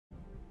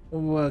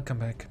Welcome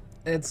back.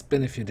 It's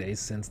been a few days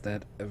since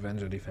that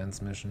Avenger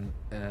Defense mission,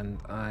 and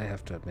I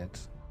have to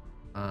admit,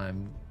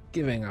 I'm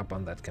giving up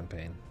on that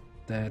campaign.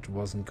 That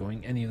wasn't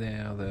going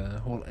anywhere, the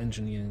whole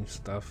engineering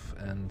stuff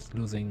and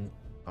losing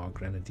our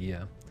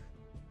Grenadier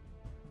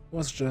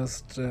was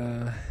just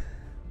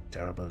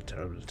terrible.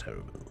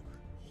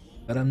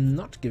 But I'm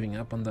not giving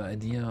up on the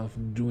idea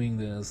of doing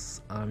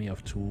this Army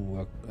of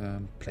Two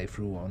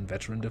playthrough on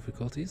veteran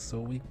difficulties, so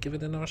we give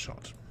it another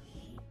shot.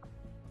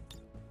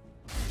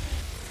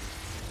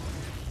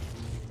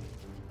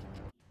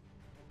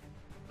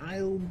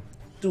 I'll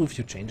do a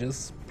few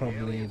changes.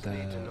 Probably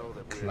the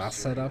class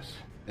setup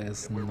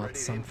is not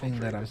something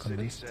that I'm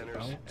convinced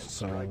about,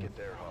 so I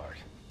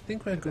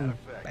think we're going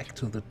back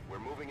to the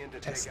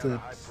tested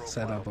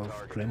setup of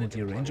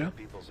Grenadier Ranger.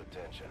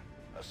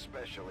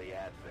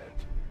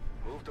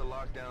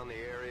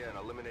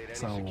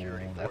 So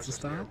that's a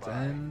start,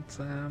 and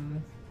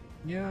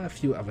yeah, a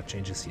few other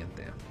changes here and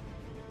there.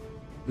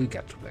 We'll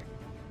get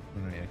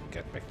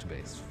back to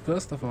base.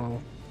 First of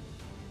all,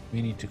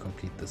 we need to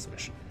complete this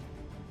mission.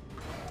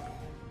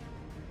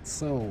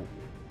 So,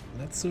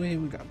 let's see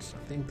who we got.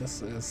 I think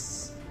this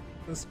is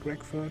Greg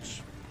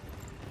Furch.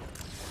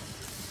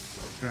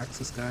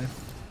 Drax's guy.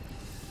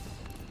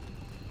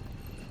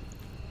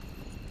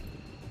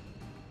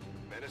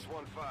 Menace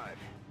 1-5.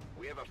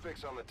 We have a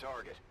fix on the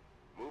target.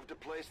 Move to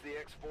place the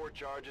X4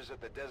 charges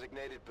at the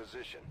designated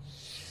position.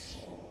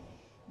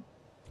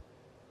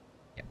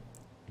 Yep.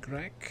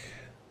 Greg.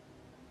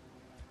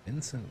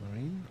 Vincent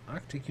Marine.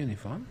 Arctic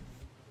uniform.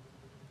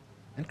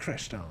 And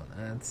Crashdown.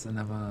 It's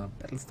another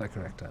Battlestar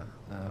character.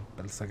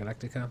 Battlestar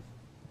Galactica.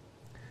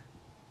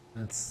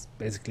 It's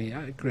basically,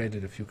 I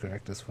created a few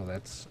characters for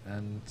that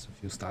and a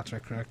few Star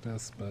Trek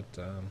characters, but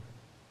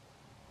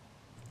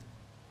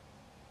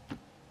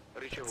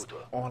that's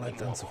all I've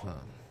done so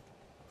far.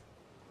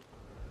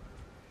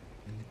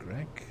 And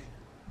Greg.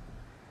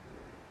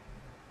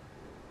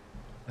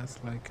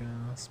 That's like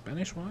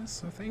Spanish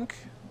voice, I think.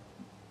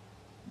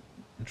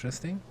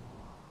 Interesting.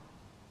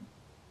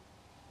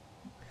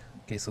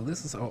 Okay, so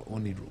this is our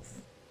only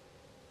roof.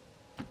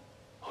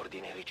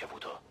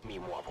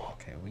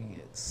 Okay, we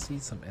see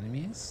some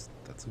enemies.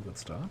 That's a good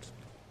start.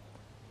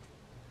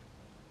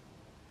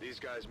 These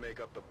guys make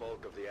up the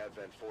bulk of the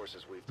Advent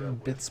forces we've They're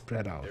dealt a bit with.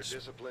 spread out. They're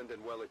disciplined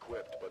and well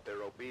equipped, but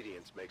their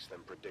obedience makes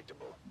them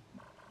predictable.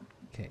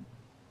 Okay,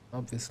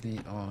 obviously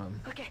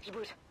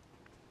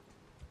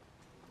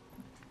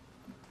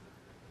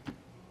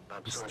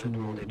these two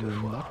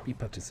will not be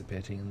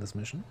participating in this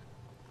mission.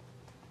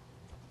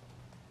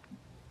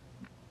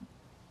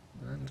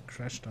 And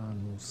Crashdown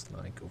moves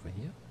like over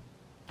here.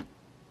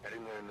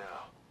 Heading there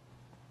now.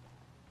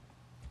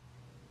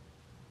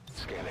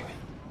 Scanning.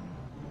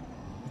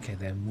 Okay,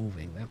 they're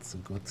moving. That's a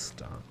good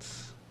start.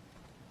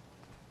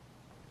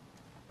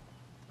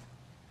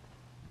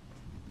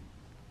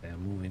 They're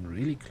moving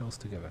really close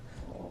together.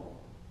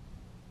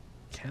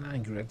 Can I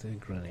get a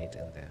grenade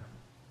in there?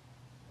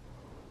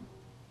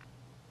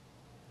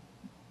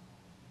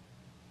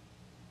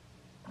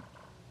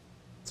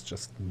 It's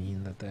just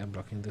mean that they're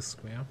blocking this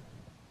square.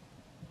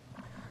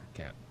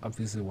 Okay,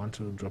 obviously want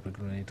to drop a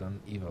grenade on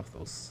either of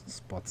those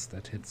spots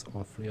that hits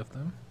all three of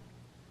them.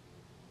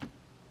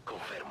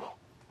 Confirmo.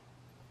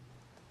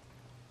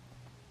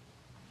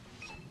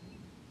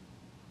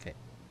 Okay.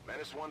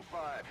 Menace 1-5,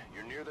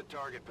 you're near the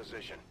target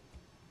position.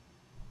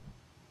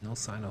 No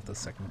sign of the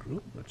second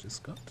group, which is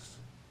good.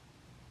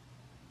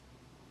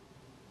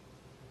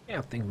 Yeah,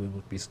 I think we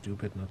would be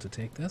stupid not to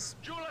take this.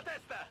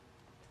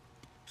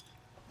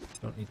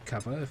 Don't need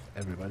cover if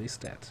everybody's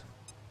dead.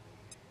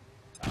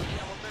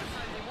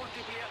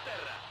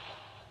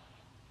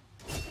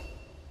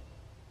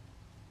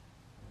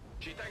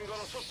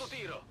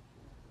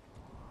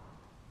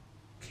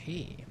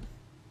 Okay.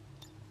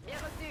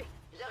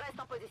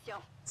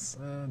 It's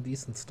a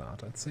decent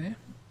start, I'd say.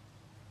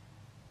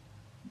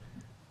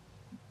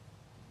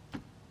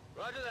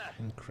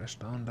 And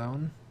Crashdown,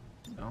 down.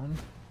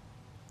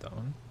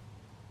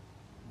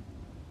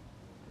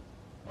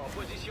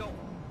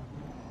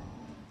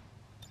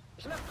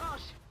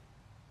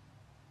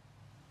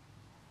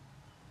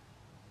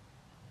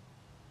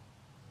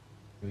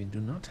 We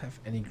do not have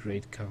any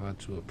great cover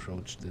to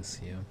approach this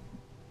here.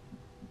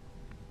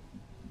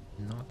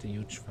 Not a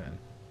huge fan.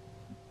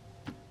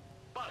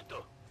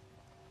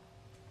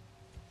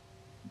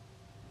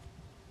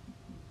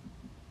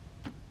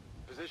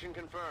 Position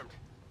confirmed.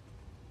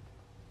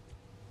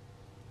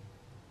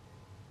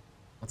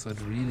 Also,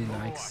 I'd really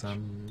like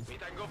some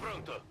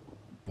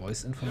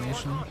voice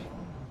information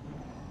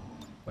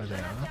where they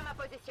are.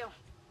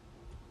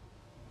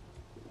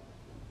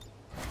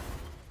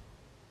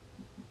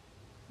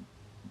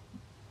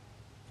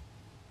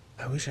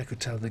 I wish I could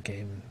tell the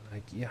game,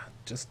 like, yeah,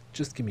 just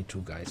give me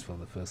two guys for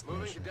the first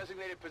mission. mission. Moving to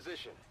designated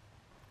position.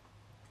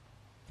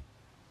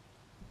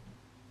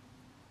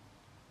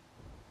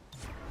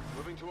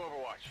 Moving to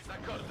Overwatch.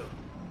 D'accordo.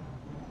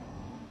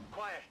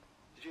 Quiet.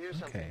 Did you hear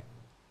something? Okay.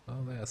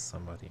 Oh, there's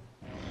somebody.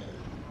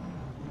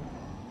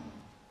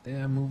 They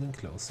are moving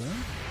closer.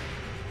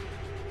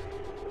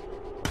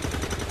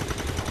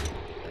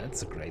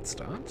 That's a great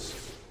start.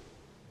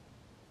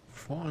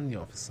 4 on the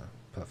officer.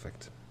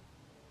 Perfect.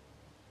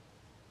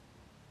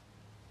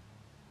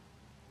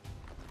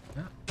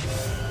 Yeah.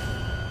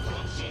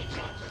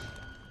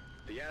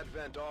 The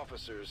Advent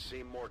officers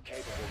seem more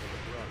capable than the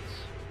grunts.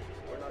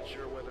 We're not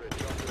sure whether to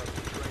chalk it up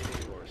to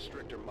training or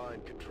stricter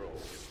mind control.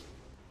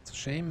 It's a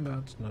shame,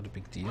 but not a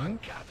big deal. Ooh.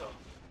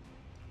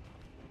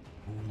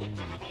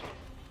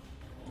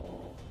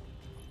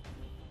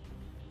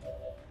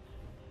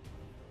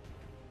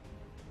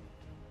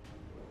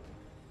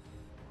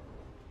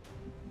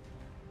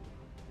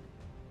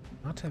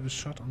 Not have a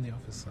shot on the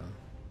officer.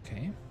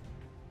 Okay.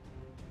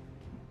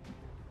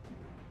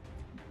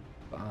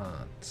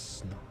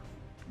 But no.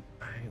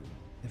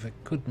 If I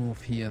could move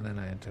here, then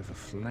I'd have a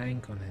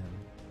flank on him.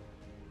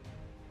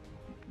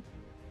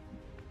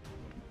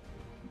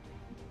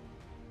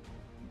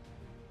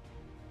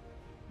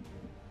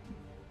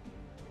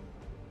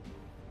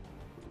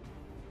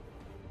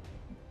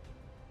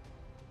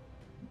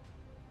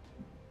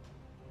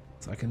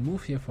 So I can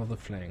move here for the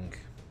flank.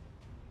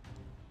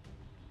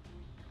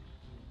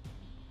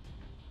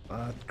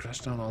 But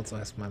Crashdown also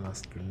has my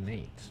last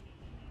grenade.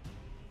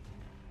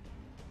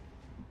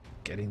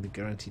 Getting the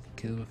guaranteed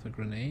kill with a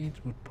grenade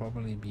would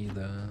probably be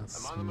the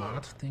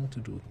smart thing to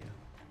do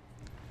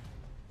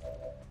here.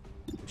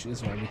 Which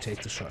is why we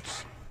take the shot.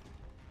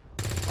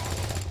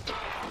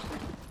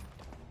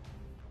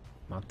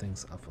 Smart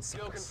things are for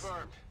suckers.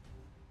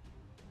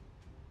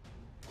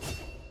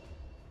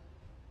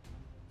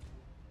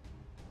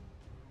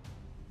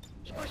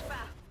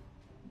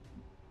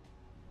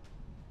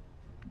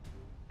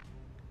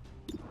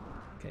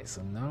 Okay,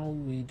 so now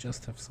we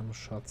just have some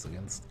shots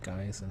against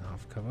guys in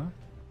half cover.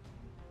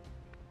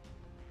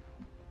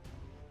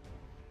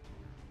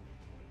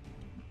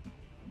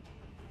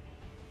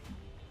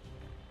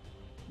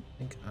 I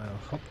think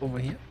I'll hop over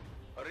here.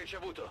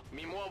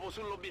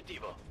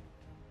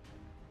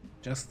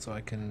 Just so I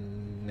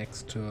can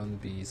next turn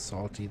be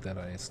salty that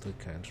I still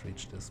can't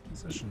reach this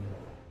position.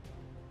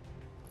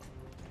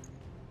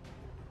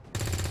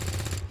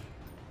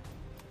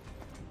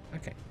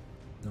 Okay,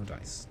 no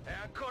dice.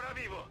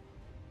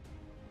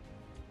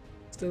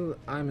 Still,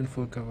 I'm in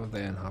full cover,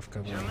 they're in half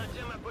cover.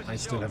 I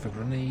still have a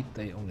grenade,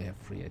 they only have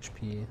 3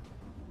 HP.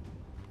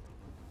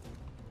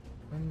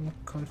 I'm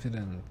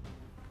confident.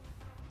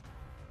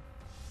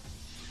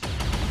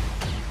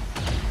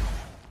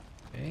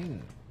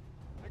 Dang.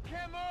 I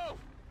can't move.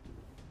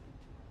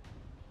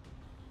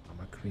 I'm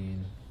a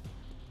queen.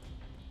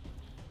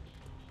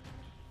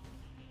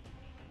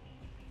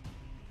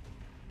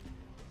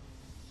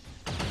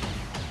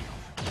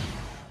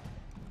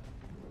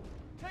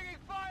 Taking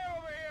fire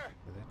over here.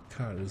 That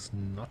car is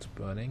not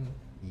burning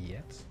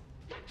yet.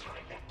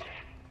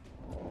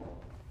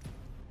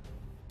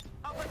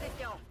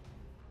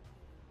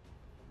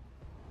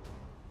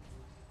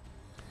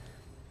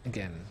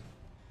 Again,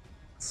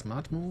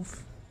 smart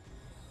move,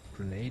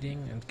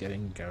 grenading and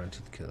getting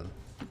guaranteed kill.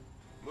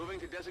 Moving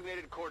to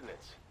designated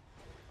coordinates.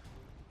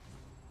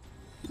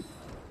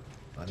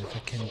 But if I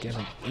can get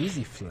an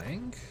easy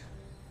flank...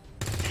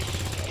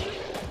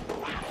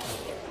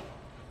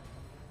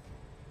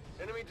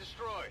 Enemy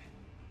destroyed.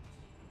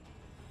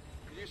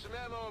 Could use some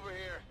ammo over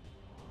here.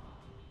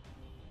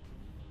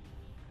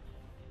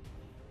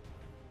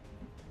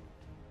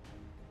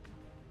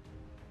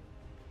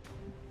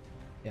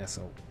 Yeah,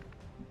 so...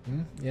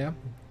 yeah,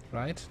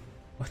 right?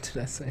 What did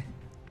I say?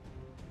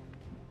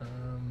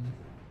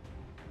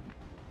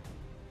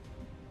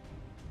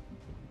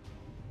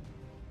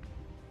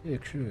 Yeah,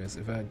 curious,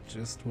 if I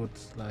just would,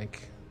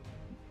 like,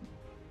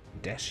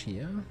 dash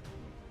here,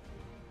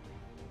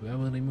 where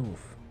will they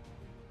move?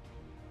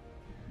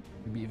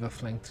 Maybe either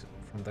flanked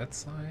from that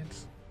side,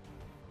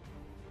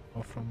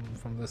 or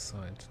from this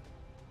side.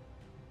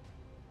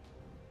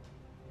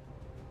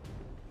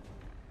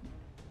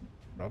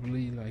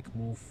 Probably, like,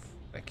 move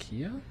back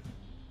here,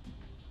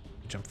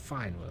 which I'm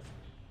fine with.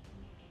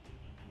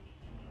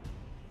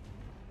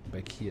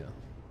 Back here.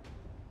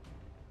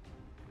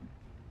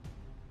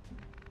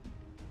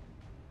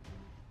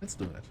 Let's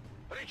do it.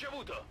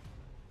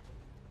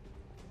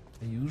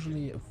 They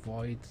usually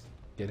avoid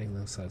getting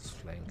themselves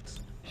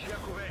flanked.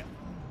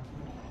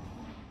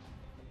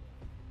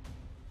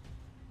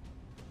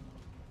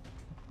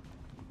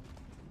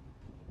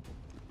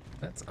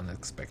 That's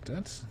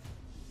unexpected.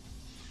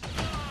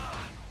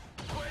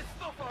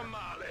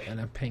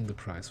 And I'm paying the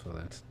price for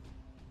that.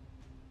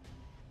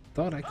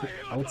 Thought I could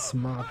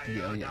outsmart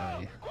the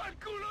AI.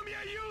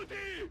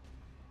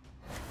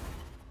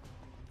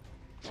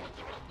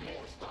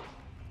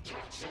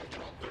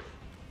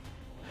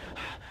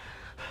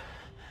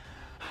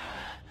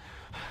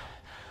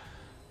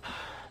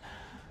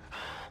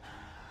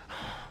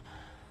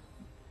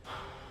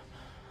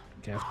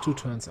 Okay, I have 2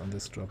 turns on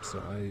this drop, so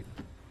I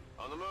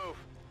On the move.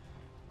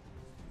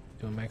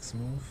 do a max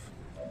move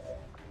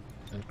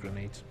and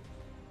grenade.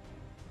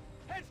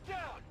 Heads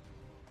down.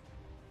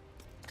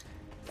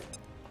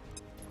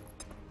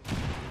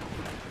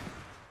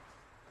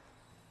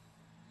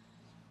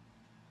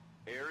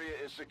 Area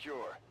is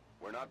secure.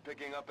 We're not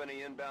picking up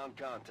any inbound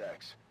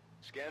contacts.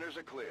 Scanners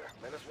are clear.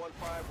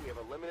 -1-5, we have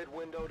a limited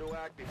window to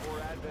act before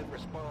Advent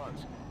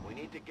responds. We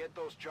need to get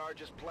those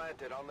charges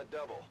planted on the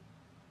double.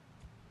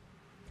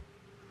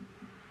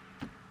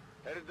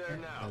 Headed there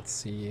now. Let's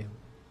see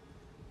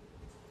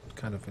what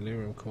kind of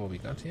Illyrium core we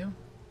got here.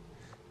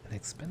 An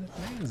expanded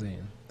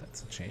magazine.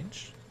 That's a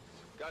change.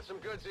 Got some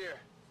goods here.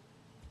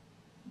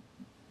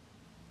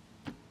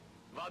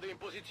 Vado in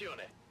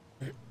posizione.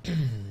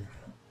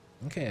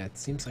 Okay, it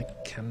seems I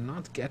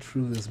cannot get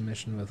through this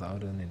mission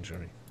without an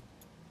injury.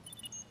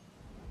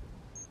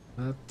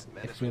 But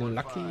if we're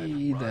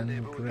lucky,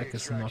 then Greg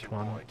is not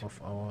one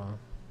of our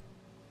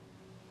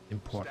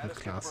important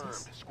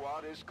classes.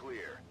 Squad is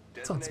clear.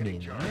 Sounds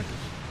mean, right?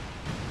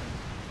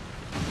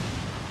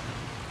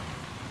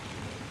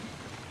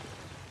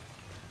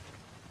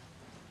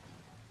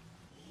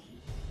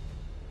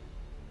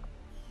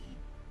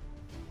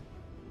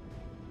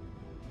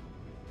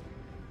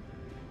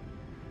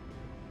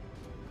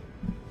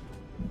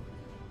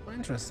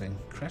 Interesting.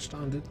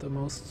 Crashdown did the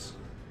most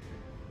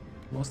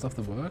of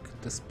the work,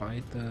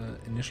 despite the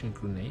initial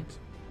grenade.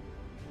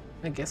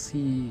 I guess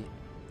he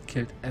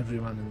killed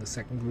everyone in the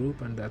second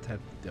group, and that had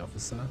the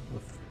officer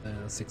with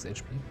 6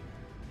 HP.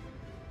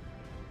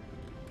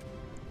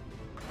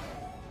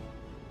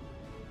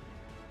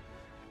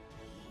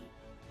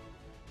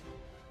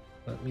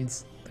 That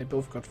means they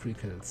both got 3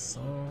 kills,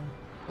 so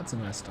that's a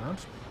nice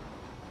start.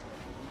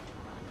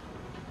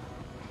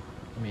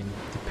 I mean,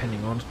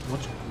 depending on what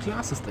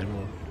classes they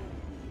roll.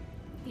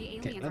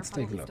 Okay, let's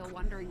take a look. Still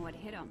wondering what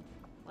hit him.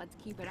 Let's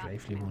keep it up.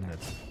 Gravely wounded.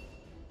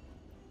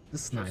 The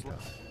sniper.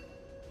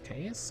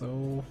 Okay,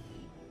 so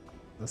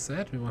as I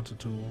said, we wanted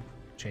to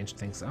change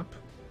things up.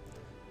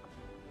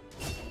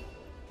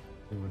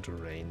 We want a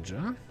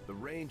ranger. The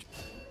range.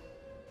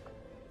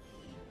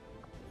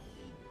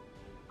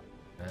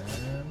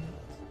 And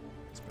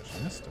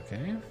specialist,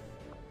 okay.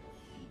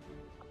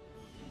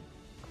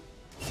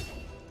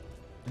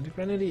 And the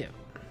grenadier.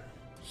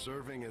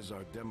 Serving as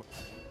our demo.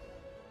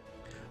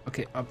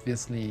 Okay,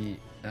 obviously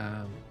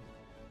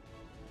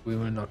we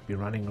will not be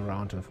running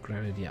around with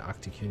Grenadier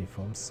Arctic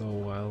uniforms,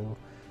 so I'll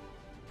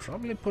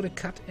probably put a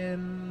cut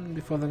in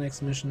before the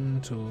next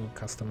mission to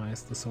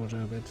customize the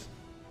soldier a bit.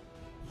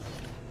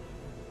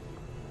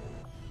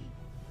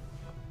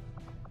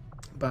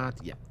 But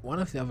yeah, one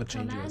of the other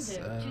changes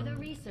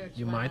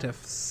you might have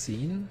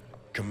seen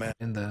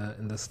in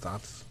the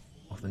start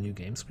of the new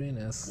game screen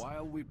is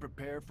while we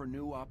prepare for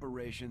new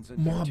operations and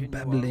more continue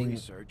babbling our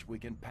research, we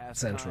can pass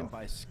central. time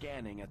by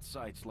scanning at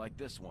sites like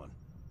this one.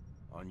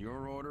 On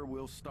your order,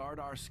 we'll start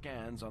our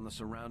scans on the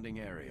surrounding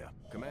area.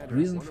 Commander, the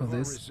reason one for of our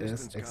this is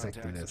resistance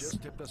exactly contacts this.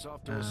 just tipped us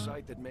off to a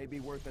site that may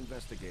be worth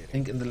investigating. I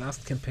think in the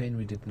last campaign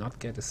we did not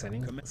get a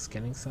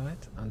scanning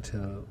site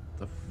until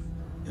the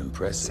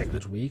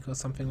second week or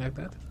something like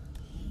that,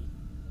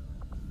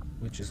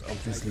 which is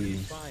obviously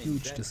a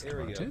huge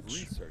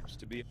disadvantage.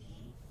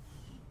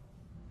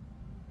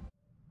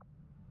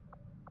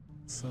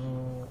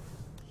 So,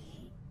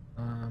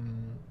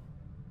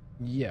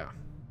 yeah,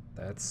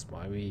 that's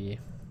why we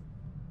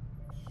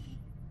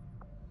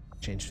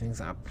change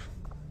things up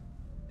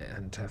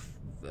and have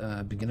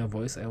beginner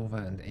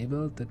voiceover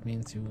enabled. That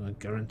means you are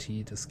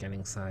guaranteed a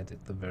scanning site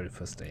at the very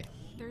first day.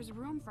 There's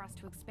room for us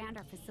to expand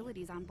our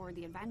facilities on board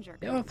the Avenger.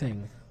 The other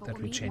thing that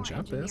we change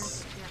up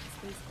is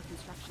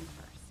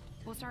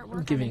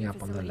I'm giving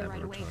up on the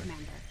laboratory.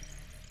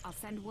 I'll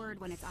send word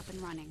when it's up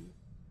and running.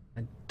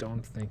 I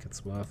don't think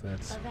it's worth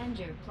it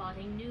Avenger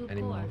plotting new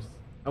anymore. course.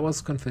 I was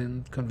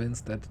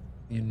convinced that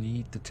you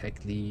need the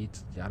tech lead,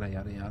 yada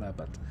yada yada,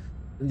 but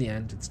in the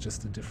end it's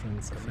just a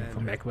difference, I think, for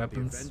mech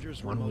weapons,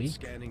 1 week.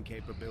 Scanning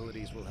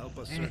capabilities will help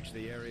us search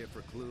the area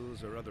for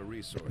clues or other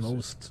resources. At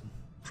most,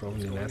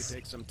 probably It's going less. to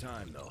take some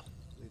time, though.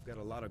 We've got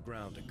a lot of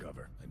ground to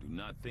cover. I do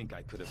not think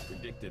I could have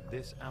predicted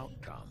this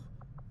outcome,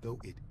 though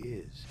it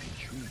is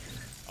intriguing.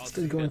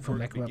 Still going for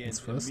mech weapons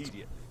first.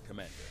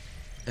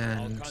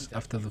 And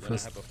after the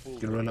first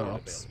guerrilla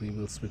ops, we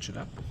will switch it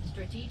up.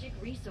 Strategic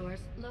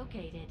resource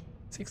located.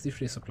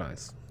 63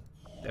 supplies.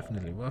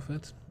 Definitely worth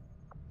it.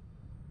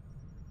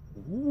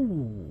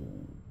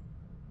 Ooh.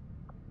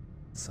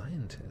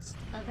 Scientist.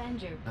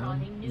 Avenger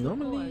plotting new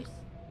Normally, course.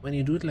 when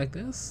you do it like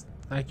this,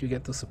 like you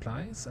get the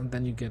supplies and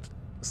then you get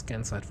a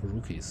scan site for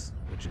rookies,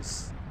 which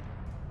is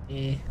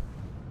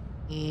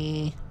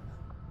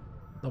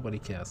nobody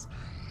cares.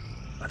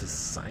 But a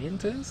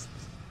scientist?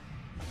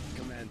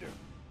 Commander,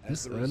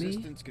 This as the early?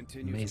 resistance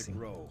continues Amazing. to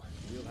grow,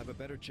 we'll have a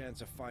better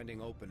chance of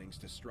finding openings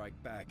to strike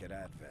back at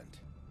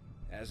Advent.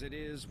 As it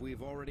is,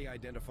 we've already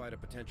identified a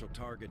potential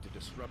target to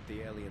disrupt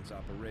the aliens'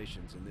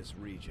 operations in this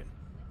region.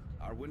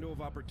 Our window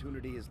of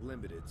opportunity is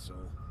limited, so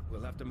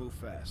we'll have to move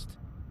fast.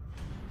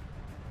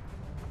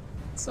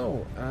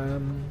 So, I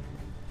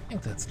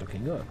think that's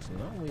looking good.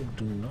 No, we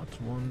do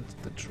not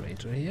want the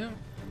traitor here.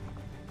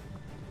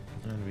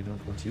 And we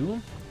don't want you.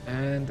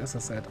 And as I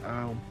said,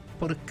 I'll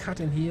put a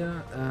cut in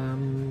here,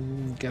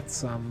 get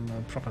some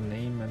proper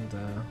name and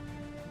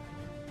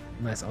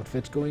nice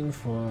outfit going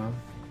for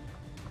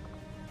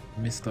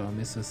Mr. or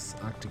Mrs.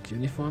 Arctic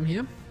uniform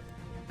here.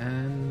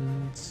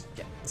 And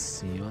yeah,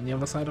 see you on the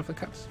other side of the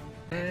cut.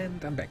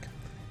 And I'm back.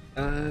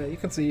 You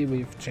can see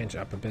we've changed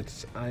up a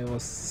bit. I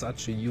was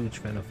such a huge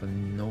fan of the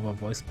Nova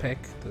voice pack,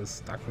 the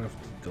StarCraft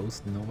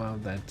Ghost Nova,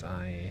 that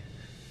I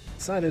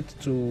decided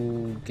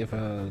to give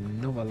her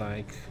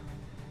Nova-like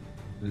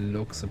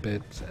looks a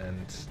bit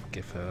and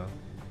give her...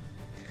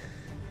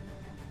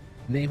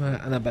 name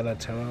her Annabella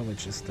Terra,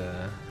 which is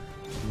the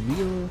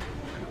real...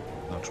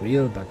 not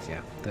real, but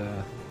yeah,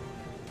 the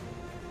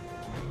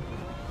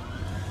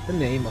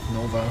name of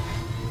Nova.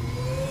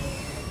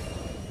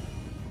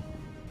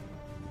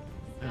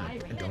 I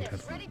don't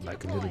have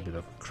like a little bit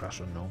of a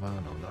crush on Nova,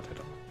 no, not at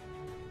all.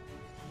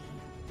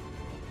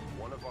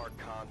 One of our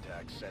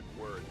contacts sent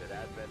word that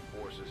Advent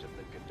forces have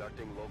been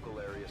conducting local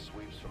area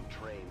sweeps from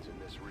trains in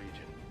this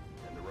region,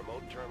 and the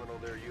remote terminal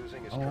they're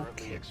using is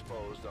currently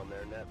exposed on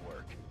their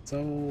network.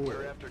 So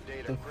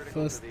the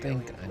first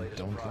thing I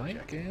don't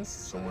like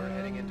is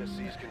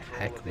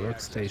hack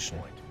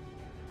workstation.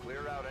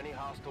 Clear out any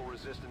hostile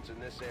resistance in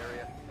this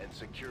area and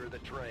secure the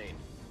train.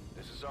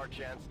 This is our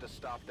chance to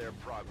stop their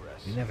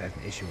progress. We never had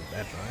an issue with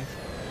that, right?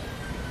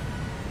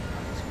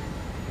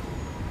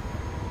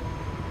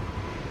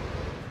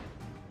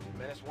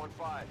 Menace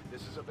 1-5,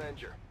 this is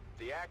Avenger.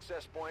 The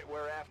access point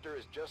we're after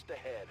is just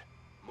ahead.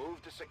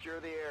 Move to secure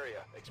the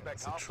area.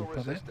 Expect hostile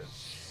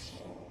resistance.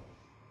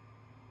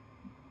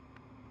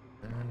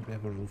 And we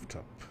have a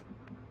rooftop.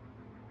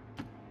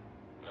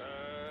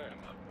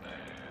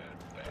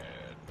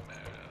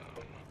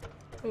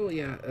 Oh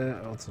yeah,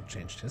 I also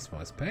changed his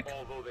voice pack.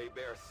 Although they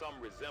bear some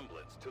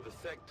resemblance to the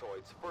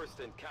sectoids first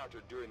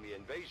encountered during the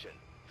invasion,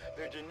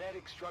 their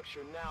genetic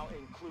structure now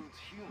includes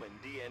human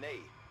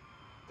DNA.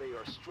 They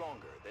are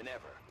stronger than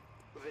ever,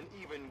 with an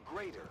even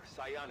greater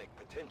psionic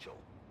potential.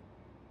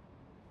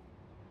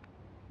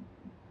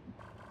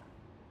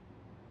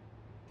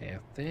 I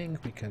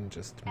think we can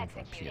just move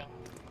up here.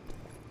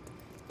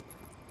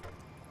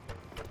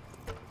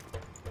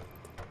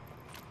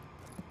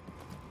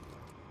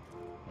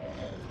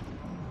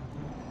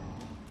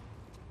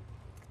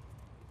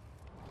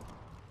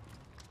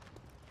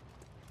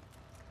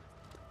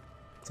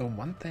 So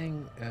one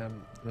thing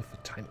with the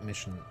time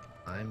mission,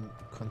 I'm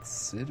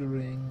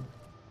considering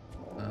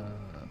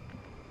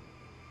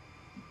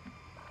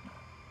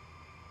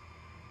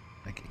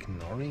like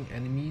ignoring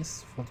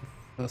enemies for the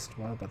first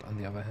while, but on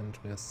the other hand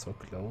we're so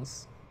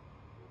close.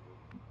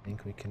 I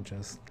think we can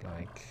just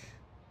like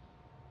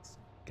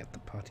get the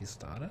party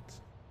started.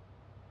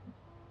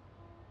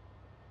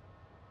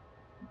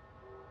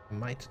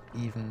 Might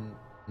even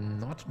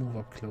not move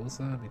up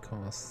closer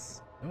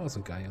because there was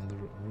a guy on the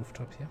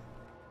rooftop here.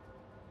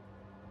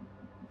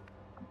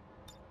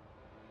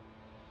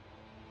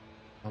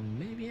 Or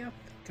maybe I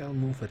think I'll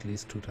move at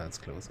least 2 tiles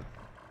closer.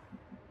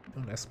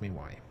 Don't ask me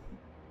why.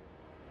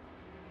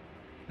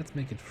 Let's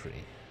make it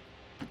free.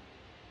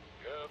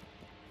 Yep,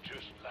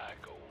 just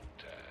like old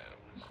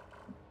times.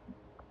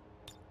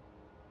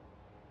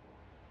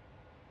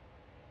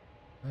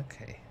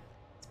 Okay,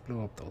 let's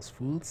blow up those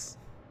fools.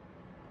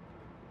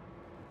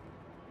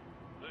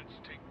 Let's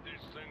take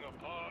this thing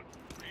apart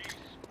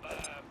piece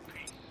by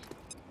piece.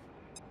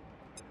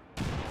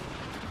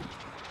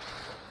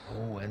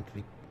 Oh, and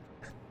we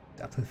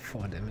double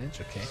 4 damage,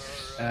 okay.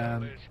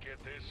 Let's get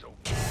this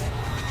open.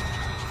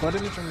 4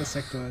 damage on the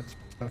sector,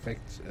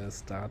 perfect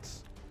start.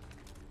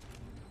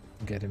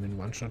 Get him in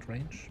one-shot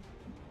range.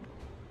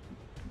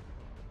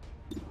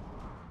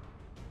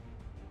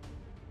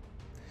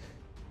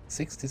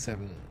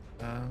 $67.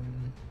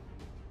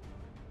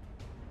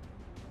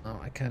 Oh,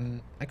 I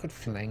could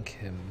flank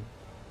him,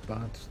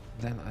 but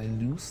then I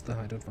lose the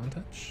height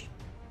advantage.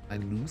 I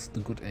lose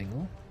the good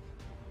angle.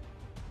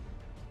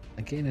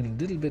 I gain a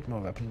little bit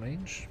more weapon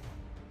range.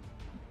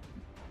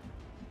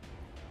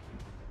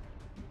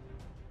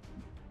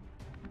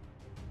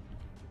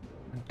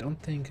 I don't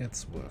think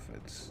it's worth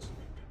it.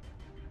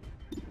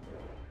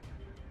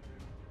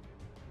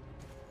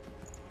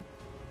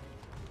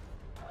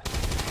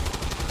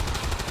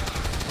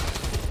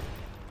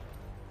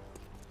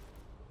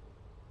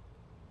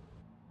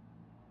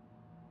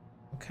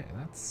 Okay,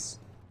 that's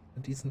a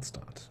decent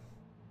start.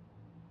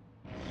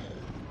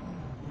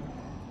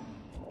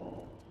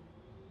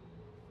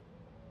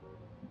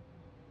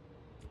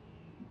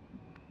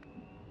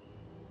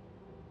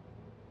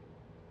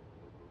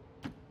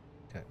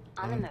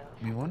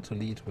 We want to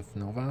lead with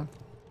Nova,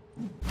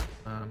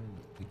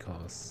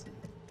 because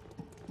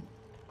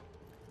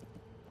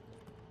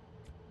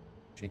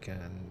she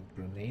can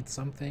grenade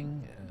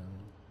something and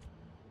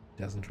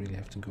doesn't really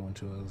have to go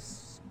into a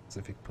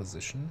specific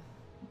position.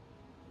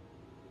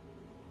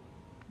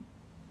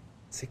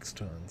 6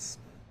 turns.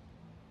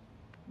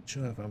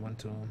 Sure, if I want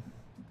to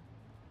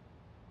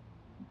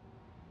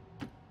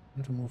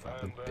move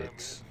up a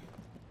bit.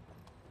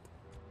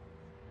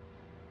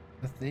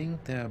 I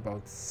think there are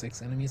about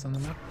 6 enemies on the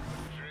map.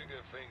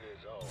 Trigger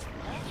fingers all.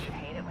 Don't you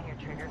hate it when your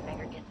trigger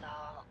finger gets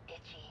all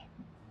itchy?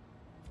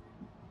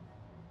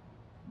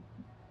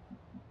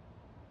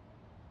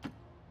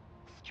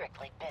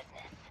 Strictly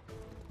business.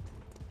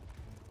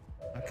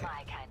 Okay.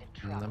 My kind of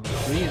trouble. Number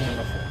 3 and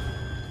number 4.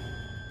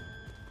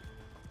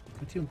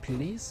 Would you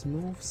please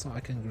move so I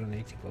can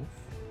grenade you both?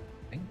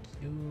 Thank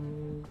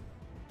you.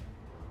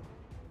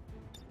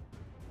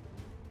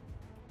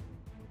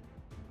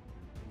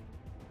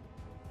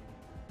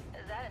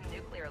 Is that a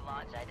nuclear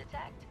launch I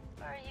detect?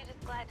 Or are you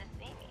just glad to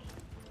see me?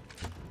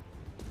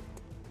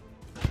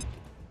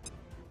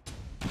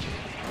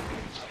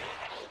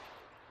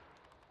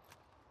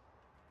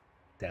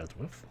 Dealt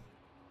with.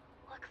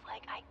 Looks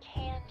like I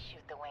can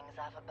shoot the wings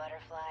off a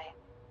butterfly.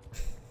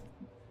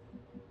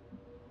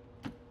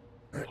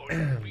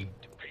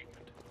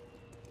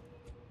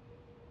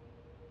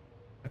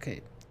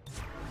 Okay.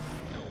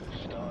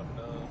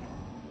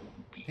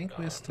 I think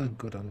we're still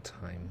good on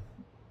time.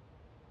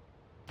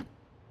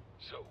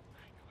 So, you're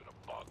gonna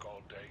bark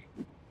all day?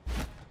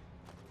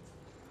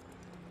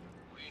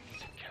 We need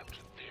to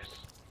capture this.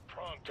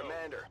 Pronto.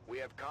 Commander, we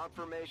have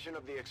confirmation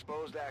of the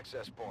exposed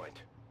access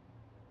point.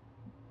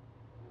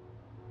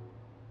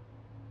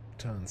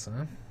 Turns,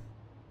 huh?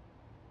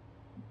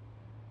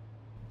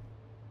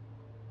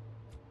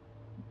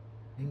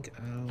 I think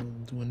I'll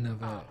do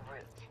another En route.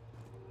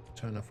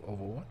 turn of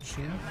Overwatch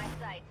here. My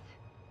sights.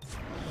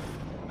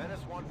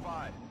 Menace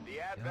 1-5, the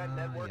Advent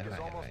network is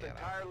almost yeah.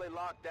 entirely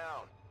locked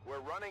down.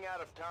 We're running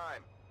out of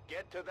time.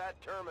 Get to that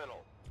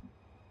terminal.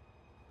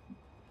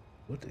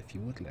 Would if you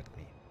would let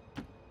me.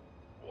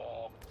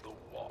 Walk the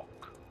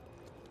walk.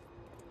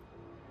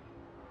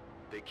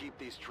 They keep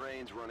these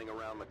trains running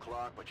around the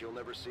clock, but you'll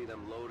never see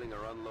them loading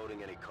or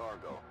unloading any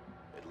cargo.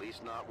 At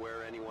least not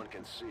where anyone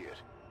can see it.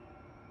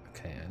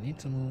 Okay, I need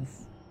to move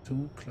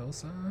 2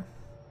 closer.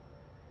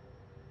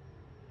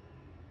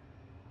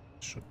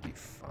 Should be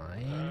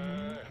fine.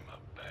 I'm a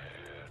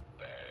bad,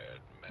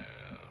 bad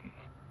man.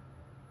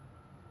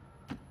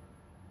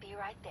 Be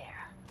right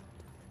there.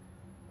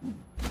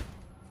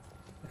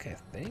 Okay, I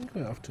think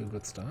we're off to a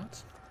good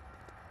start.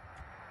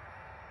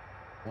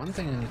 One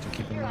thing I need to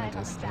keep in mind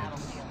is that...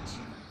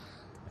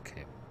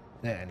 Okay,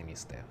 there are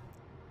enemies there.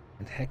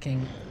 And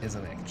hacking is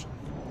an action.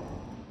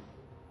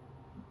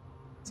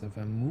 So if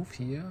I move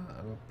here,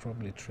 I will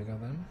probably trigger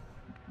them.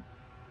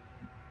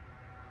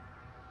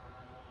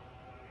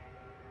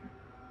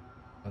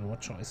 But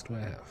what choice do I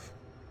have?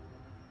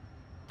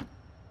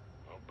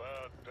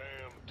 About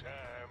damn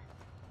time.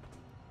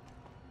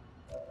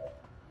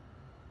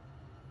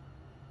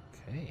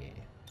 Okay.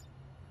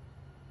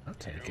 I'll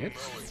take You it.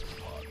 know it,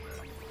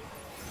 partner.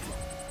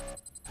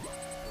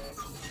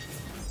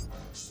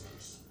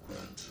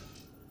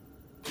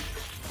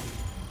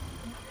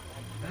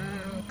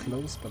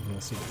 Close but no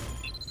cigar.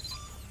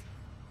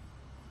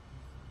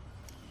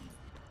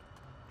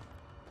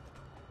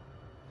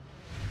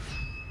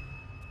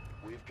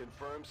 We've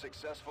confirmed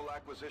successful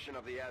acquisition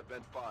of the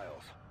Advent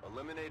files.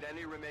 Eliminate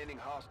any remaining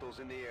hostiles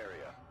in the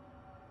area.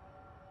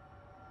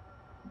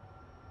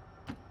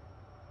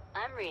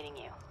 I'm reading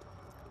you.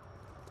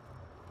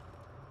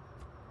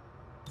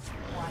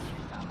 Watch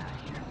yourself out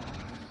here.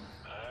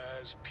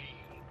 Eyes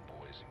peeled,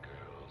 boys and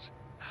girls.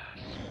 I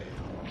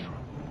smell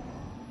trouble.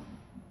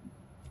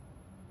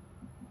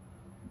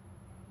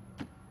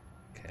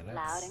 Okay, Loud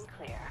let's and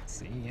clear.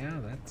 see. Yeah,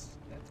 that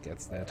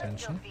gets their Let's go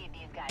attention. feed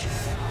these guys.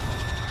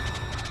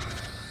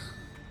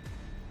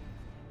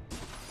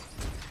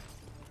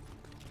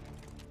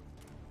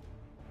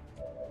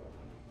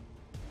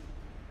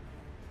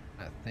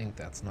 I think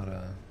that's not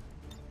a...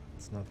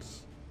 It's not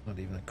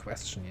even a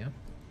question, yeah?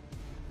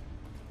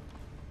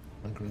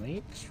 One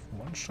grenade,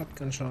 one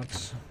shotgun shot,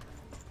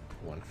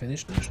 one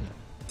finished mission.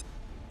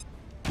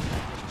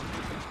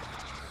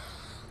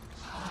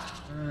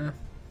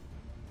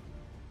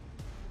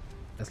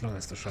 As long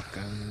as the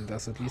shotgun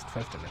does at least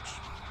 5 damage.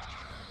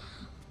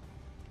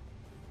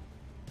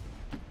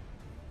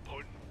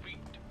 Putting feet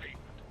to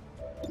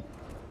pavement.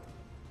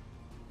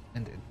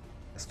 And it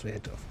has to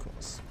hit, of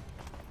course.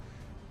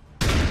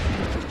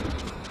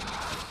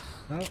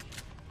 Well,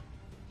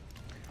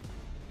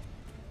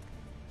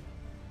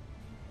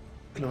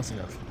 close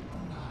enough.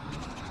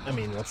 I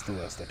mean, what's the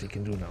worst that he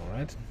can do now,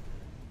 right?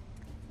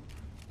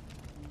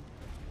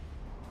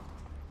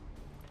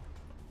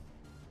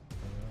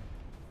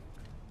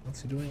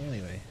 What's he doing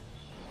anyway?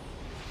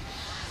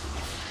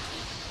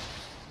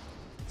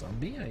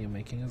 Zombie? Are you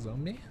making a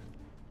zombie?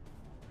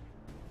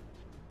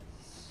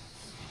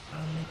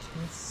 I'm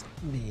making a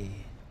zombie.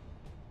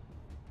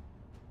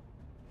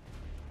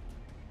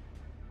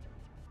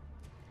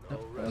 No I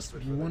rest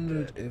first for the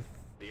wondered dead. if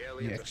The you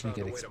aliens have actually found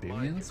get a way to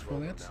mind experience for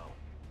control that, them now.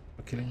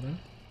 for killing them.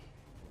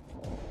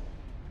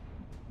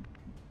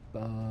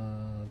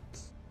 But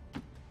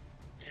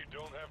You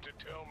don't have to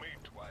tell me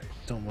twice.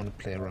 don't want to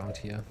play around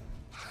here.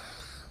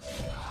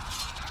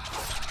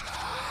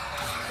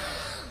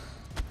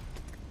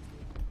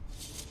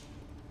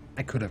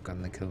 I could have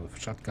gotten the kill with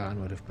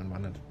shotgun, would have been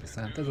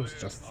 100%. That was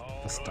just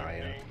the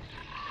style.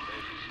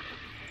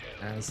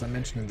 As I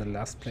mentioned in the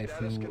last Status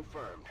playthrough,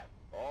 confirmed.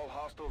 All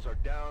hostiles are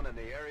down and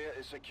the area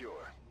is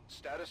secure.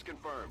 Status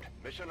confirmed.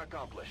 Mission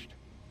accomplished.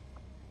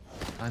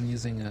 I'm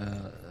using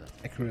a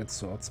accurate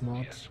swords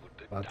mod,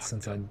 but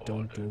since I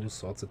don't do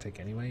swords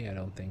attack anyway, I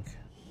don't think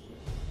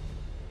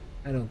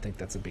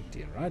that's a big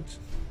deal, right?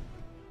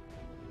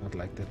 Not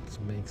like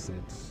that makes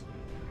it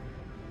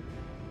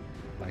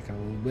like I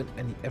will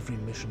win every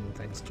mission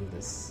thanks to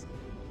this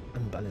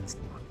unbalanced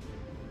one.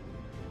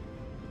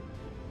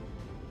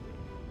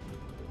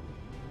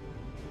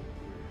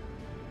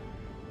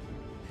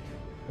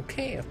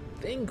 Okay, I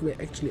think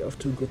we're actually off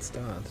to a good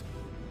start.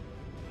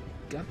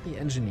 Got the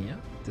engineer,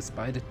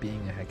 despite it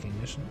being a hacking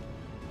mission.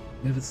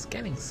 We have a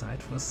scanning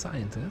site for a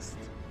scientist.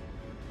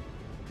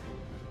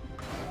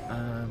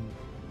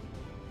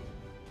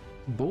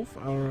 Both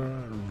our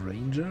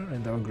ranger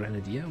and our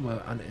grenadier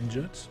were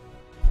uninjured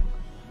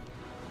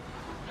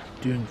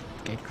during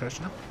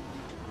Gatecrasher.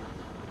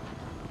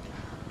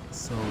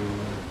 So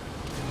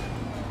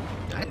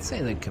I'd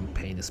say the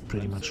campaign is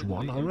pretty much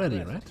won already,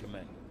 right?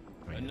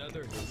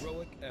 Another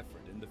heroic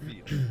effort in the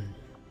field.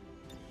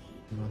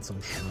 We want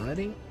some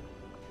shredding.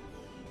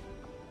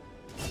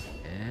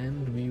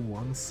 And we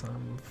want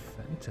some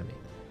phantoming.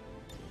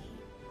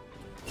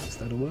 Is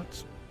that a word?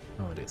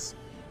 Oh, it is.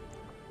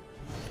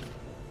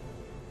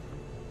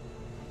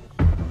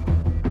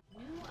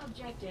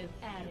 Objective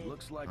added.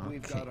 Looks like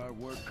we've got our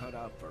work cut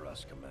out for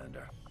us,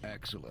 Commander.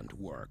 Excellent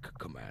work,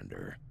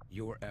 Commander.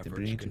 Your efforts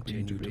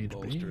continue to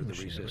bolster the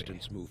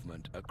resistance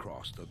movement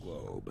across the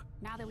globe.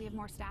 Now that we have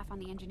more staff on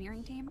the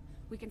engineering team,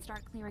 we can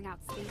start clearing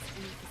out space in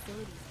the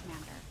facilities,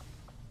 Commander.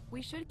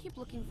 We should keep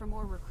looking for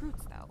more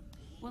recruits, though.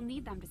 We'll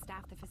need them to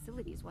staff the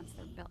facilities once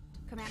they're built.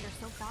 Commander,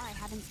 so far I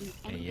haven't seen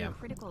anything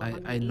critical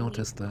among the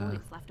noticed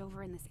left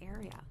over in this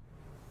area.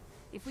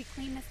 If we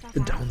clean this stuff the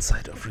out,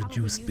 downside of we'll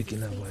reduced probably use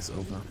beginner the space in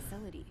the voiceover.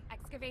 facility.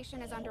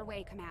 Excavation is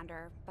underway,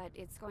 Commander, but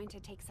it's going to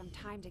take some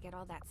time to get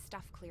all that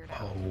stuff cleared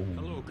out.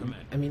 Oh, Hello,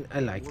 Commander. I mean,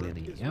 I like Work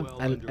Lily. is Yeah, well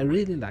I underway,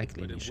 really like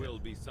but Lily. it will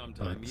be some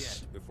time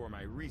yet before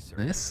my research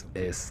This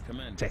complete. is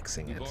Commander,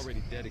 taxing we've it.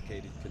 already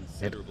dedicated It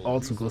considerable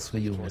also goes for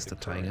you, resources Mr.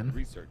 toward the current Tigan.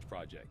 research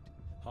project.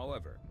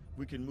 However,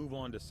 we can move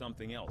on to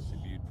something else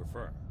if you'd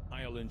prefer.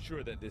 I'll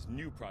ensure that this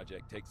new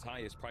project takes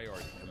highest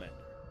priority, Commander.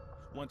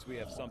 Once we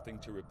have something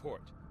to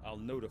report, I'll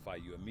notify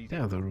you immediately.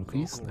 Yeah, the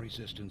rookies. Local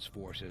resistance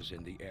forces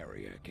in the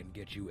area can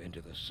get you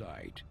into the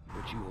site,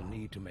 but you will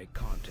need to make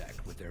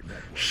contact with their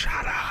network.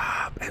 Shut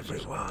up, This is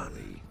everyone.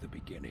 only the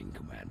beginning,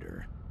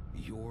 Commander.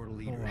 Your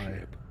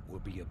leadership will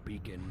be a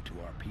beacon to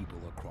our people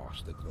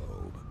across the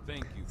globe.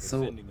 Thank you for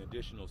So- sending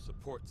additional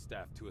support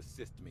staff to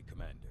assist me,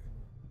 Commander.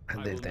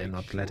 And I they're will make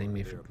not sure letting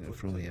me they are put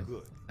through to here.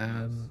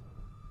 good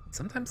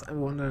Sometimes I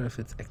wonder if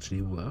it's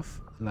actually worth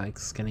like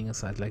scanning a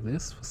site like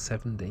this for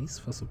 7 days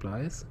for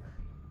supplies.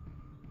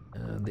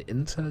 The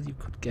intel you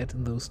could get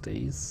in those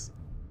days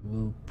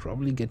will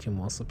probably get you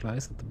more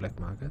supplies at the black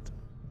market.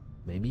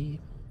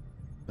 Maybe.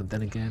 But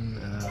then again,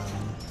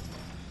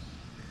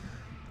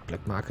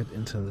 black market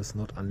intel is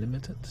not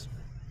unlimited.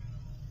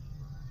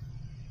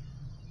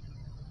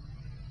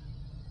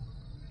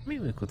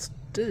 Maybe we could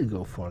still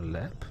go for a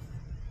lab.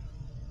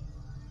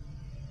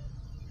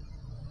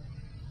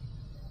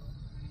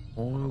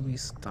 Or we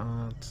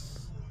start...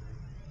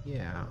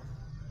 yeah.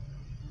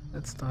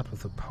 Let's start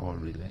with the power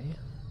relay.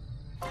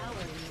 Power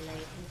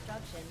relay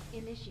construction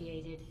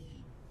initiated.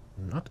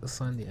 Not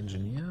assign the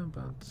engineer,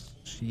 but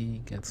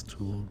she gets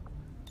to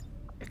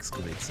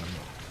excavate some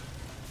more.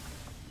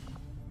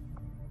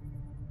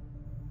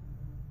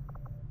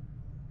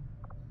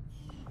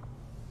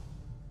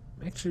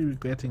 I'm actually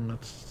regretting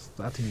not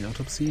starting the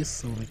autopsies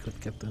so we could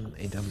get an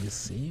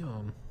AWC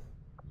or...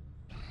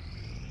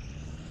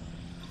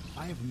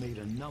 I have made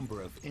a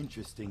number of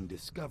interesting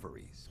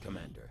discoveries,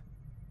 Commander.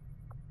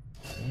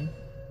 Okay.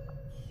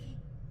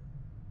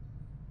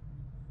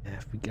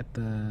 If we get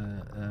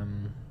the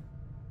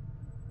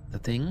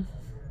thing,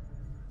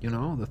 you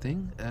know, the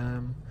thing,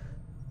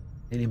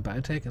 alien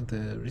biotech and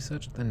the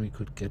research, then we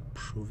could get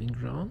proving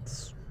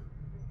grounds.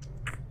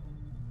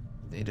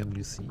 The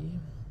AWC.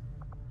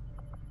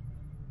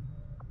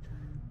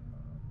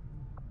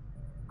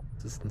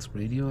 Distance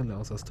radio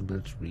allows us to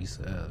build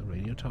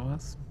radio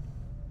towers.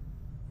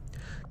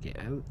 Okay,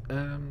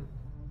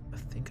 I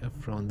think I've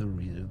thrown the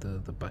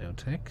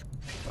biotech.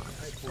 I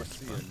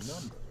foresee a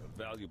number of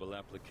valuable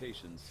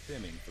applications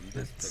stemming from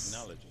this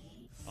technology.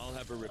 I'll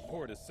have a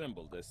report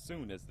assembled as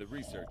soon as the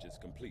research is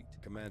complete.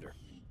 Commander,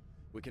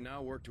 we can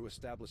now work to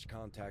establish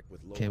contact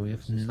with local Okay, we have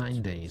resistance 9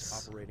 groups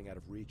days operating out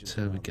of regions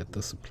till we around get the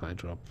globe. supply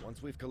drop.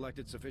 Once we've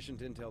collected sufficient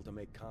intel to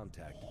make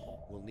contact,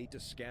 we'll need to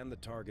scan the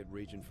target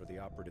region for the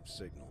operative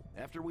signal.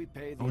 After we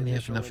pay the Only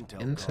have initial enough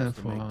intel intel cost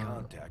to make for-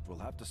 contact, we'll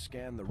have to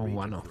scan the for region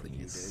one for of a few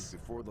these. days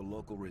before the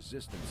local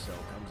resistance cell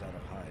comes out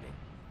of hiding.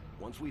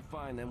 Once we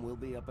find them, we'll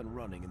be up and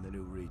running in the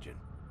new region.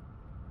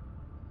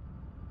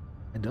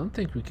 I don't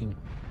think we can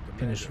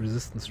finish Commander,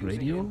 resistance using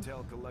radio.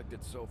 intel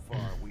collected so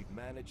far, we've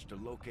managed to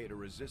locate a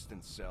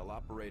resistance cell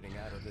operating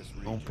out of this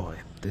region. Oh boy,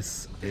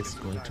 this is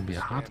going to be a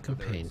hard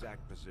campaign.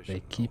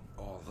 They keep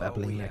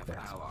babbling like that.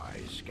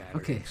 Allies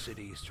scattered Okay. in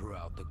cities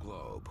throughout the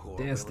globe who are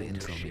There's the willing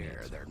to intel we share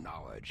need. their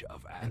knowledge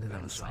of And another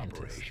Advent's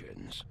scientist.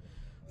 operations.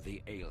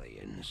 The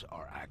aliens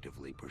are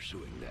actively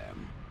pursuing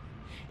them.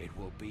 It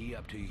will be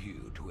up to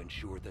you to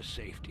ensure the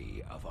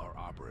safety of our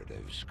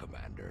operatives,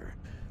 Commander.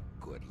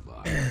 Good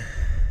luck.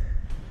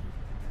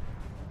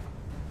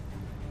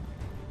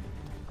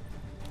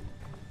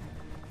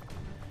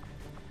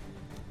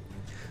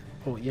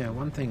 Oh yeah,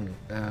 one thing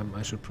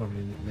I should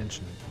probably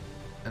mention.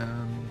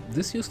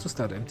 This used to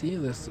start empty,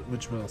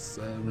 which was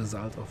a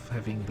result of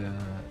having the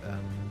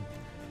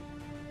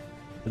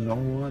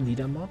Long War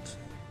leader mod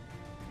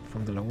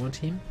from the Long War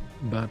team,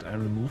 but I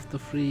removed the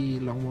free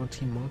Long War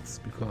team mods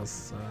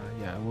because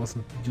yeah, I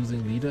wasn't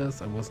using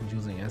leaders, I wasn't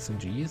using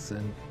SMGs,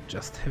 and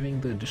just having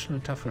the additional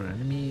tougher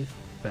enemy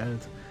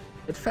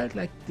felt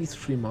like these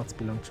three mods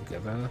belong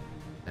together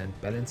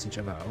and balance each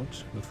other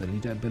out with the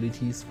leader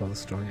abilities for the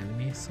strong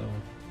enemy, so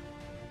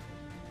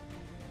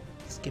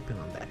skipping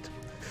on that.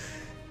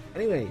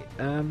 Anyway,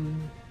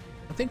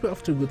 I think we're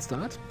off to a good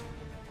start.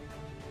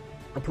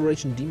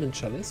 Operation Demon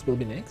Chalice will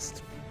be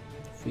next.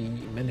 If we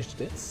manage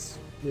this,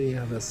 we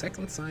have a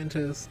second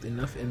scientist,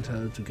 enough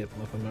intel to get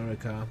North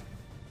America.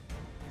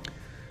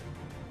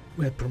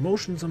 We had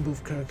promotions on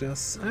both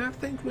characters. I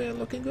think we're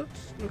looking good,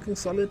 looking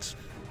solid.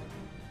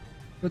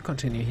 We'll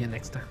continue here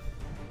next time.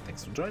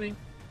 Thanks for joining.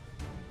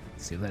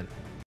 See you then.